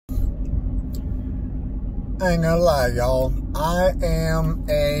I ain't gonna lie, y'all. I am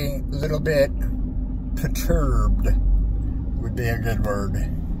a little bit perturbed, would be a good word.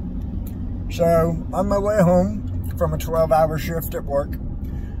 So, on my way home from a 12-hour shift at work,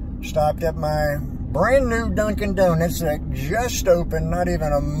 stopped at my brand new Dunkin Donuts that just opened not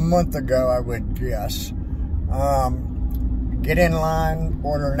even a month ago, I would guess. Get in line,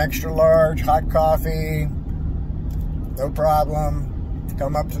 order an extra large hot coffee, no problem.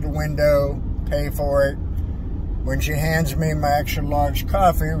 Come up to the window, pay for it. When she hands me my extra large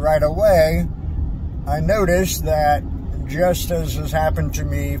coffee, right away, I noticed that just as has happened to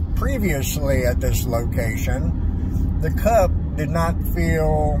me previously at this location, the cup did not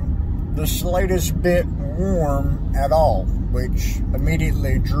feel the slightest bit warm at all, which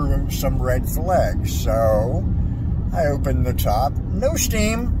immediately drew some red flags. So I opened the top, no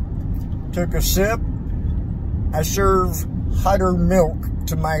steam, took a sip. I serve hotter milk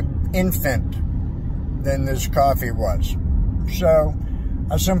to my infant than this coffee was. So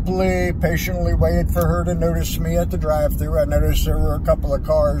I simply patiently waited for her to notice me at the drive-thru. I noticed there were a couple of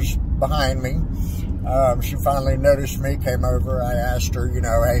cars behind me. She finally noticed me, came over. I asked her, you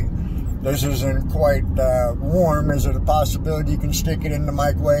know, hey, this isn't quite warm. Is it a possibility you can stick it in the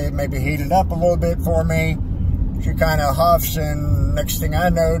microwave, maybe heat it up a little bit for me? She kind of huffs, and next thing I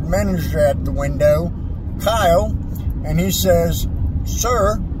know, the manager at the window, Kyle, and he says,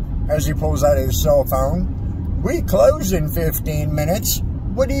 "Sir," as he pulls out his cell phone, "we close in 15 minutes.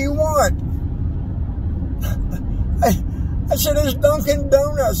 What do you want?" I said, "It's Dunkin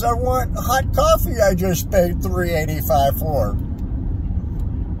Donuts. I want hot coffee I just paid $3.85 for."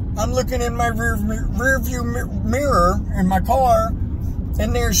 I'm looking in my rearview mirror in my car,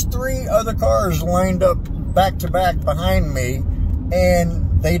 and there's 3 other cars lined up back to back behind me,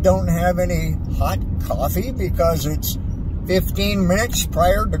 and they don't have any hot coffee because it's 15 minutes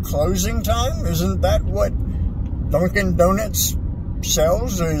prior to closing time. Isn't that what Dunkin Donuts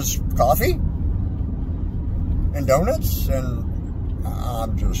sells, is coffee and donuts? And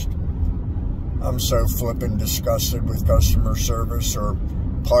I'm so flippin' disgusted with customer service, or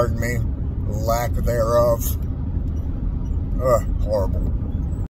pardon me, lack thereof. Ugh, horrible.